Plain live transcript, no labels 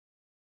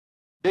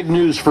Big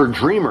news for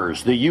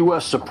Dreamers. The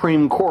U.S.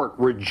 Supreme Court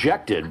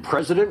rejected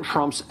President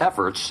Trump's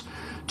efforts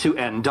to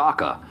end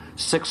DACA.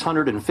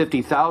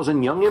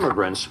 650,000 young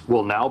immigrants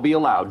will now be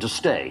allowed to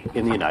stay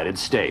in the United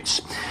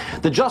States.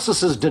 The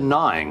justices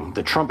denying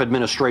the Trump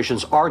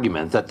administration's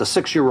argument that the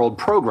 6-year-old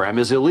program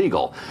is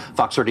illegal.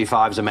 Fox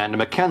 35's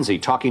Amanda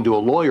McKenzie talking to a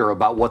lawyer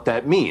about what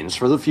that means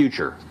for the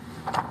future.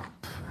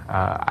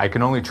 I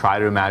can only try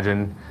to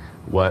imagine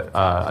what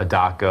a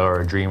DACA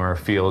or a dreamer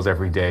feels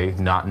every day,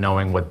 not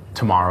knowing what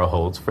tomorrow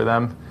holds for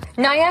them.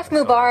 Nayef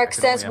Mubarak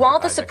says while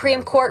the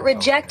Supreme Court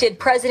rejected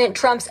President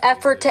Trump's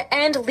effort to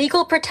end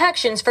legal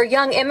protections for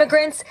young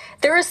immigrants,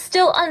 there is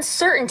still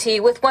uncertainty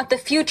with what the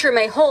future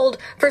may hold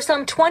for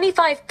some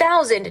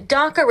 25,000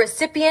 DACA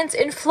recipients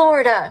in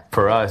Florida.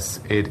 For us,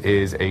 it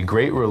is a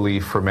great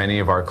relief for many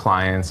of our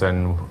clients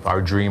and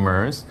our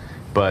dreamers,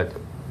 but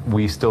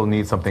we still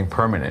need something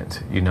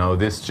permanent. You know,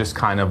 this just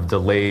kind of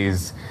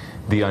delays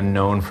the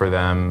unknown for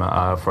them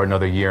for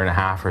another year and a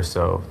half or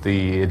so.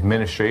 The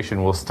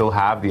administration will still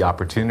have the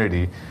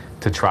opportunity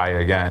to try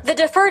again. The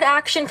Deferred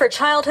Action for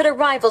Childhood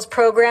Arrivals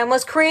program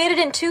was created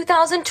in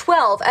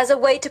 2012 as a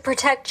way to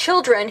protect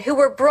children who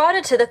were brought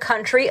into the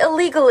country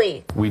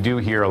illegally. We do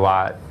hear a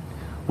lot,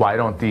 why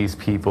don't these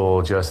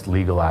people just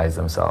legalize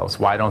themselves?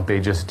 Why don't they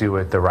just do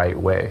it the right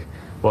way?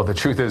 Well, the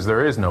truth is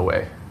there is no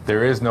way.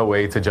 There is no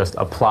way to just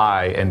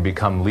apply and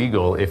become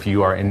legal if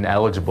you are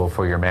ineligible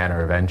for your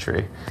manner of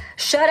entry.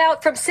 Shut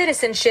out from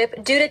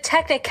citizenship due to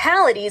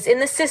technicalities in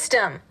the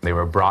system. They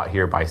were brought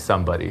here by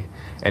somebody,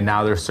 and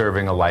now they're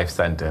serving a life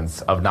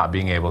sentence of not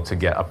being able to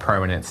get a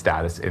permanent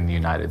status in the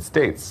United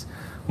States.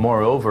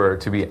 Moreover,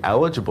 to be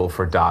eligible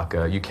for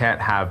DACA, you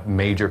can't have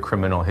major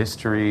criminal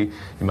history.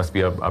 You must be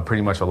a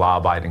pretty much a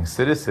law-abiding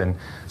citizen.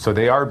 So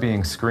they are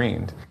being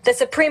screened. The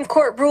Supreme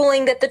Court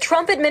ruling that the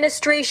Trump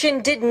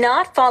administration did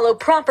not follow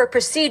proper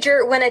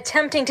procedure when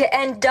attempting to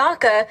end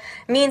DACA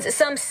means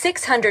some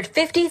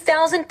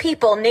 650,000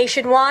 people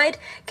nationwide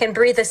can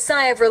breathe a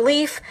sigh of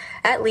relief,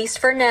 at least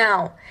for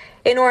now.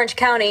 In Orange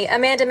County,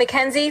 Amanda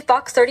McKenzie,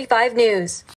 Fox 35 News.